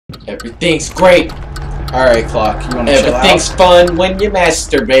Everything's great. Alright, Clock, you wanna chill out? Everything's fun when you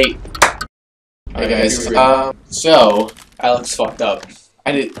masturbate. Hey guys, so Alex fucked up.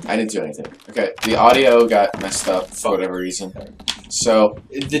 I didn't do anything. Okay, the audio got messed up for whatever reason. So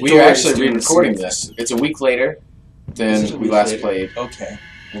we are actually re-recording this. It's a week later than we last played. Okay.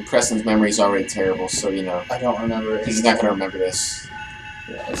 And Preston's memory is already terrible, so you know. I don't remember it. He's not gonna remember this.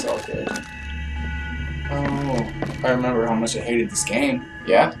 Yeah, it's all good. Oh, I remember how much I hated this game.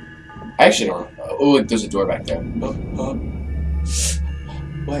 Yeah? I actually don't. Oh, there's a door back there.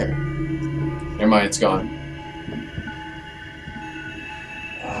 Where? Never mind, it's gone.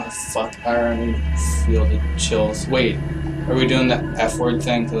 Oh, fuck. I already feel the chills. Wait, are we doing the F word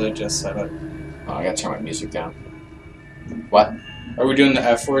thing? Because I just said it. Oh, I gotta turn my music down. What? Are we doing the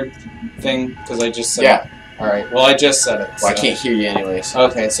F word thing? Because I just said it. Alright, well, I just said it. Well, so. I can't hear you anyway, so.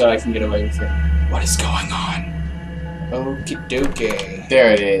 Okay, so I can get away with it. What is going on? Okie dokie.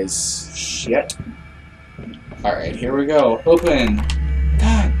 There it is. Shit. Alright, here we go. Open.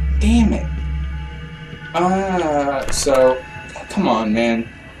 God damn it. So, come on, man.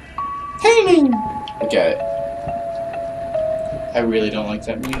 Painting! Look at it. I really don't like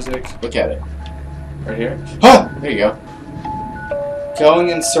that music. Look at it. Right here. Huh! There you go. Going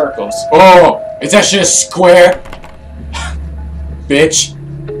in circles. Oh! Is that shit a square? Bitch.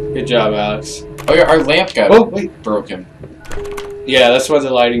 Good job, Alex. Oh yeah, our lamp got broken. Yeah, that's why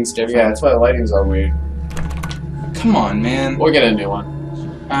the lighting's different. Yeah, that's why the lighting's all weird. Come on, man. We'll get a new one.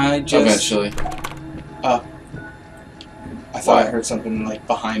 Eventually. I thought I heard something like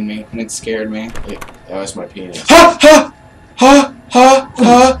behind me, and it scared me. Yeah, that was my penis. Ha! Ha! Ha! Ha!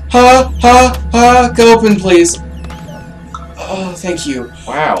 Ha! Ha! Ha! Ha! Go open, please. Oh, thank you.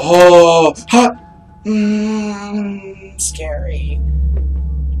 Wow. Oh! Ha! Scary.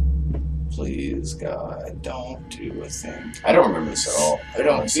 Please, God, don't do a thing. I don't remember this at all. I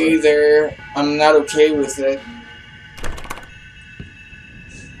don't either. I'm not okay with it.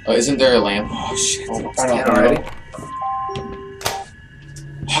 Oh, isn't there a lamp? Oh, shit. I don't know already.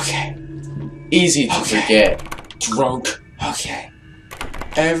 Okay. Easy to forget. Drunk. Okay.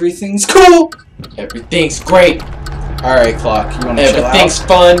 Everything's cool. Everything's great. Alright, Clock, you wanna chill out? Everything's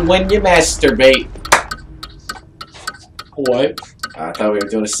fun when you masturbate. What? I thought we were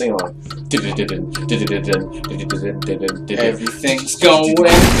doing a sing-along. Everything's going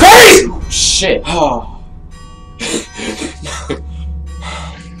great! Shit. Oh.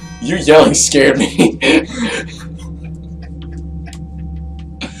 You yelling scared me.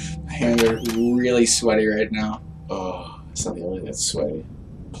 My hands are really sweaty right now. Oh, it's not the only that's sweaty.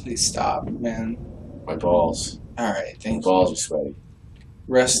 Please stop, man. My balls. Alright, thank you. Balls are sweaty.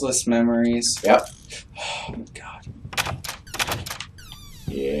 Restless memories. Yep. Oh, God.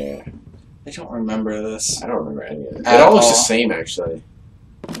 Yeah. I don't remember this. I don't remember any of it. It all looks the same, actually.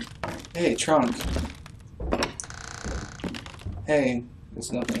 Hey, trunk. Hey,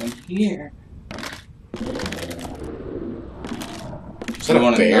 there's nothing in here. Is that a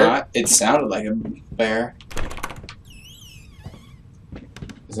bear? It sounded like a bear.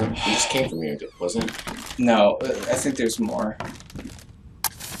 It just came from here, wasn't it? No, I think there's more.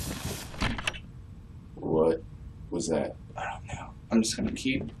 What was that? I don't know. I'm just gonna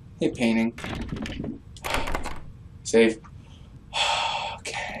keep painting. Save.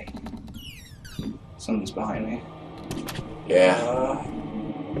 Okay. Something's behind me. Yeah.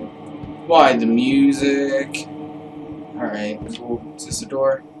 Why the music? Alright, cool. Is this a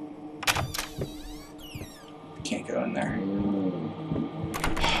door? Can't go in there.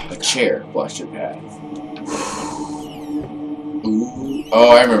 A chair blocked your path. Ooh. Oh,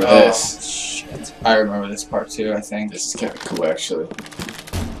 I remember this. Shit. I remember this part too, I think. This is kind of cool, actually.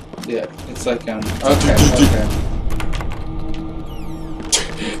 Yeah, it's like, okay.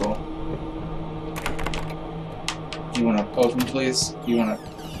 Cool. You wanna open, please? You wanna...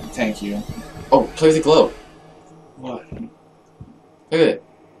 Thank you. Oh, play with the globe. What? Look at it.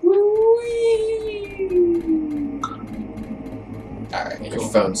 Alright, Your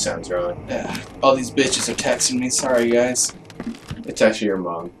phone sounds wrong. Yeah. All these bitches are texting me. Sorry, guys. It's actually your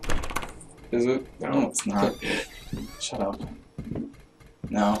mom. Is it? No, it's not. Shut up.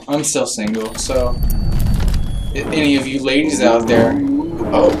 No, I'm still single, so... If any of you ladies out there...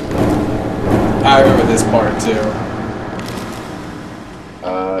 Oh. I remember this part, too.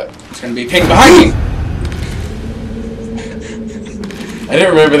 It's gonna be pink behind me! I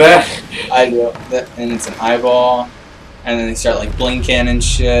didn't remember that. I do. And it's an eyeball. And then they start, like, blinking and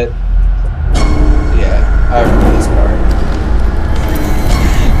shit. Yeah, I remember this part.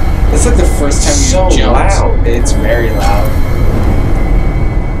 It's like the first time you jump. Loud. It's very loud.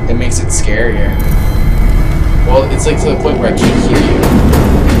 It makes it scarier. Well, it's like to the point where I can't hear you.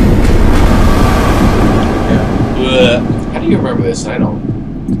 you remember this? I don't.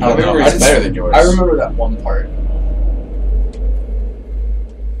 I remember know. it's better than yours. I remember that one part.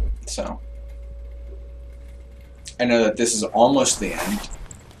 So. I know that this is almost the end.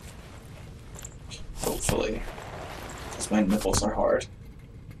 Hopefully. Because my nipples are hard.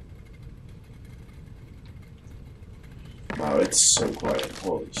 Wow, it's so quiet.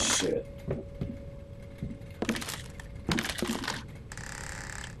 Holy shit.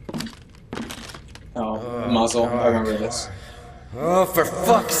 Oh, muzzle. I remember this. Oh, for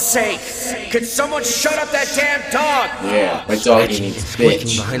fuck's sake! Could someone shut up that damn dog? Yeah, my doggy needs Squeaking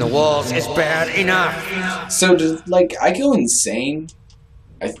bitch. behind the walls is bad enough. So, does, like, I go insane?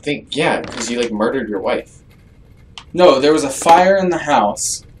 I think, yeah, because you, like, murdered your wife. No, there was a fire in the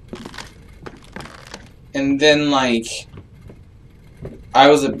house. And then, like, I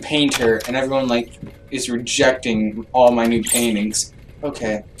was a painter, and everyone, like, is rejecting all my new paintings.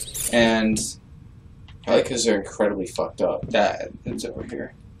 Okay. And I like because they're incredibly fucked up. that it's over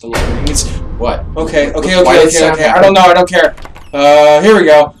here. The lettering. What? Okay. Why did it sound I happen? don't know. I don't care. Here we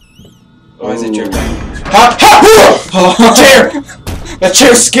go. Why is it your Ooh. thing? Ha! Ha! Chair! That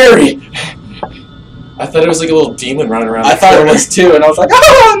chair's scary! I thought it was like a little demon running around. I thought it was too, and I was like,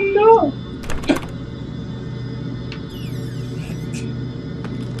 oh no!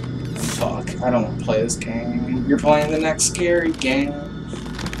 Fuck! I don't want to play this game. You're playing the next scary game.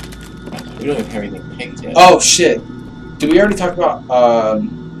 We don't even have anything picked yet. Oh shit! Did we already talk about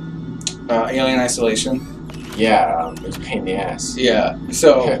Alien Isolation? Yeah, it's a pain in the ass. Yeah.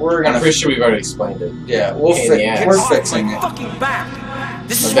 So we're gonna. I'm pretty sure we've already explained it. Yeah, we'll Pain in the ass. we're fixing it. Fucking back.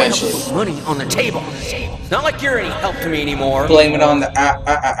 This is why I Eventually. put money on the table. Not like you're any help to me anymore. Blame it on the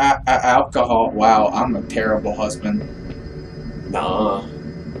alcohol. Wow, I'm a terrible husband. Nah.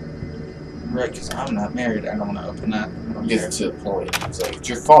 Right, because I'm not married. I don't want to open that. I don't Get care. to the point. It's like, it's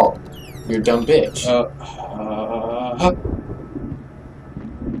your fault. You're a dumb bitch.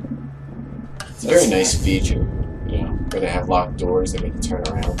 It's a very nice feature, you know, where they have locked doors that make you turn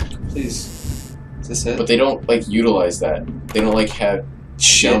around. Please. Is this it? But they don't, like, utilize that. They don't, like, have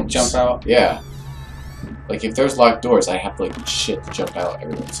Shit, jumps. jump out. Yeah. Like, if there's locked doors, I have to, like, shit to jump out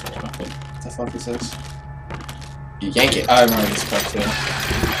every once in a while. What the fuck is this? You yank it. I remember this part too.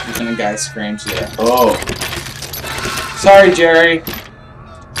 And the guy screams, yeah. Oh. Sorry, Jerry.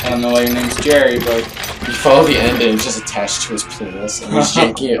 I don't know why your name's Jerry, but... You follow the end and it's just attached to his penis, and he's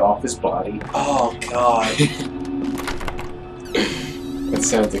yanking it off his body. Oh, God. That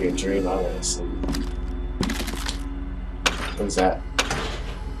sounds like a dream, honestly. What is that?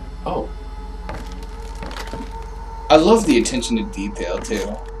 Oh. I love the attention to detail,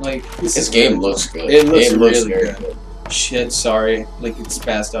 too. Like, This game looks good. It looks really very good. Shit, sorry. Like, it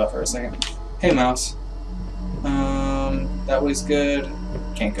spazzed out for a second. Hey, mouse. That way's good.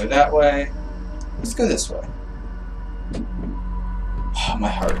 Can't go that way. Let's go this way. Oh, my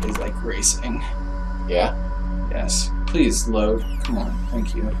heart is, like, racing. Yeah? Yes. Please load. Come on.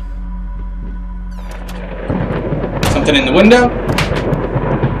 Thank you. Something in the window?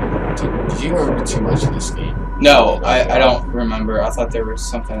 Did you remember too much of this game? No, I don't remember. I thought there was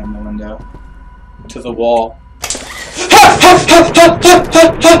something in the window. To the wall.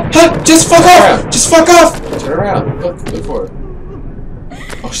 Just fuck off! Just fuck off! Turn around. Look for her.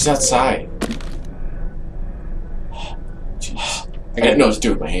 Oh, she's outside. Jeez. I didn't know what to do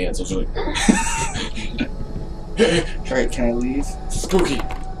with my hands. I was like... Alright, can I leave? Spooky.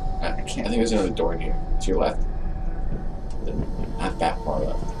 I can't. I think there's another door in here. To your left. Not that far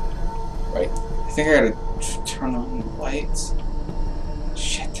left. Right? I think I gotta turn on the lights.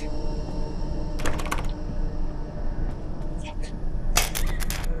 Shit. Fuck.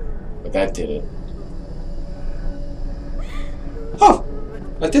 But that did it. Oh!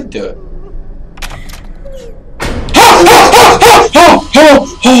 I did do it.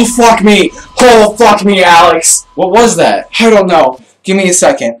 Oh, fuck me! Oh, fuck me, Alex! What was that? I don't know. Give me a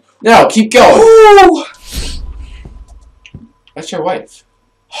second. No, keep going. Ooh! That's your wife.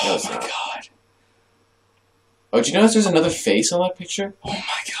 Oh my god. Oh, did you notice there's another face on that picture? Oh my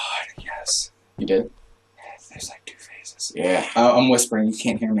god, yes. You did? There's like two faces. Yeah. I'm whispering, you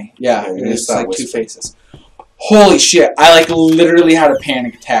can't hear me. Yeah, Yeah, it's stop like two whispering. faces. Holy shit, I like literally had a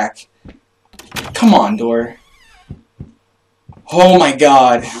panic attack. Come on, door. Oh my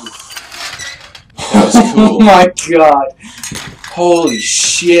god. That was cool. Oh my god. Holy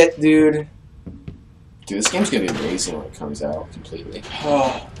shit, dude. Dude, this game's gonna be amazing when it comes out completely.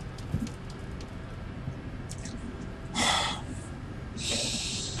 Oh.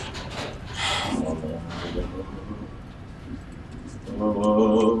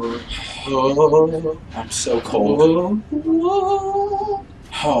 I'm so cold.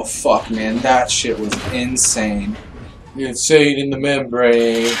 Oh fuck, man, that shit was insane. Insane in the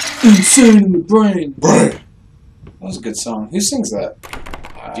membrane. Insane in the brain. Brain. That was a good song. Who sings that?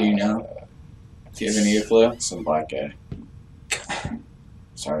 Do you know? Do you have any clue? Some black guy.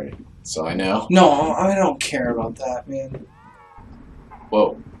 Sorry. So I know. No, I don't care about that, man.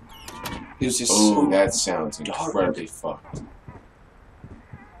 Whoa. It was just Oh, so that sounds incredibly fucked.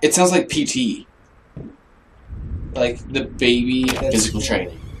 It sounds like PT. Like the baby. Physical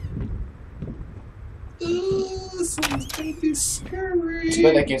training. This one's gonna be scary. Too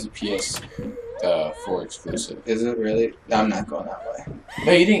bad that game's a PS4 exclusive. Is it really? I'm not going that way.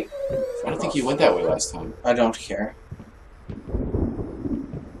 No, you didn't. I don't think you went that way last time. I don't care.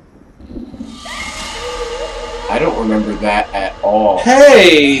 I don't remember that at all.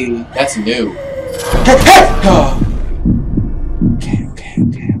 Hey! That's new. Oh. Okay.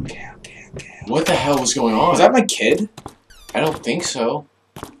 What the hell was going on? Is that my kid? I don't think so.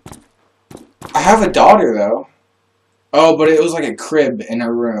 I have a daughter, though. Oh, but it was like a crib in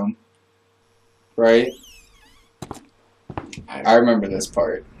her room. Right? I remember this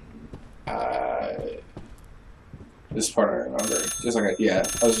part. This part I remember. Just like a, yeah,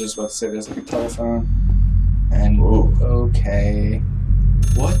 I was just about to say there's like a telephone. And, Ooh. okay.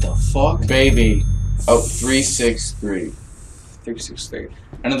 What the fuck? Baby. Oh, 363. 363.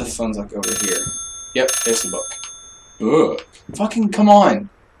 I know the phone's like over here. Yep, there's the book. Ugh. Fucking come on.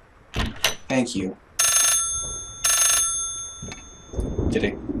 Thank you. Did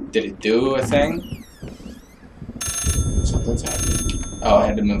it do a thing? Something's happening. Oh, I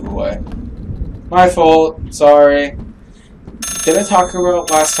had to move away. My fault. Sorry. Did I talk about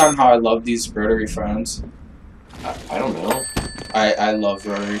last time how I love these rotary phones? I don't know. I love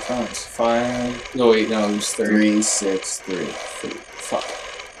rotary phones. 5. No, wait, no, it was 30. 363. Fuck.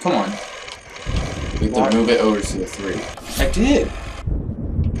 Come on. We have to move it over to the 3. I did.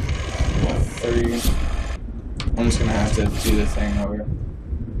 No. 3. I'm just gonna have to do the thing over.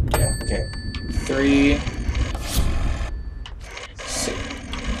 Yeah, okay. 3. 6.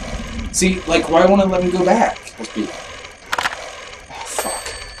 See, like, why won't it let me go back? Must be. Oh, fuck.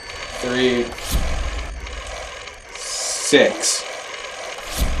 3. 6.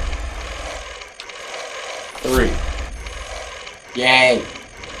 3. Yay!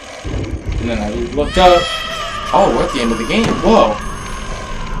 And then I looked up. Oh, we're at the end of the game. Whoa.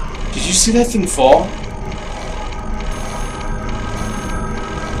 Did you see that thing fall?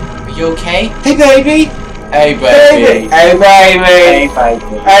 Are you okay? Hey, baby! Hey, baby. Baby! Hey, baby! Hey,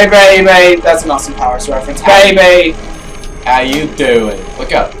 baby. Hey, baby! That's an Austin Powers reference. Baby! How you doing?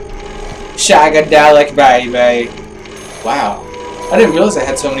 Look up. Shagadelic, baby! Wow. I didn't realize I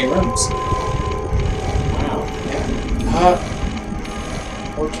had so many rooms. Wow.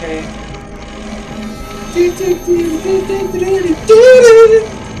 Okay.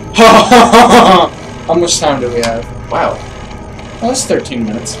 How much time do we have? Wow. Oh, that's 13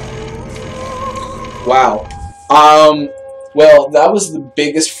 minutes. Wow. Well, that was the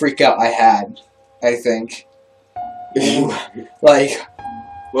biggest freak out I had, I think. Like,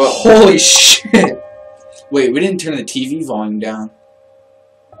 Well, holy shit. Wait, we didn't turn the TV volume down.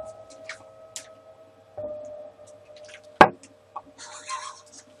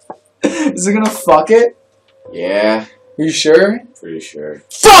 Is it gonna fuck it? yeah. Are you sure? Pretty sure.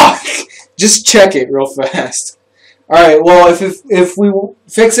 Fuck! Just check it real fast. Alright, well, if we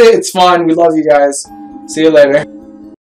fix it, it's fine. We love you guys. See you later.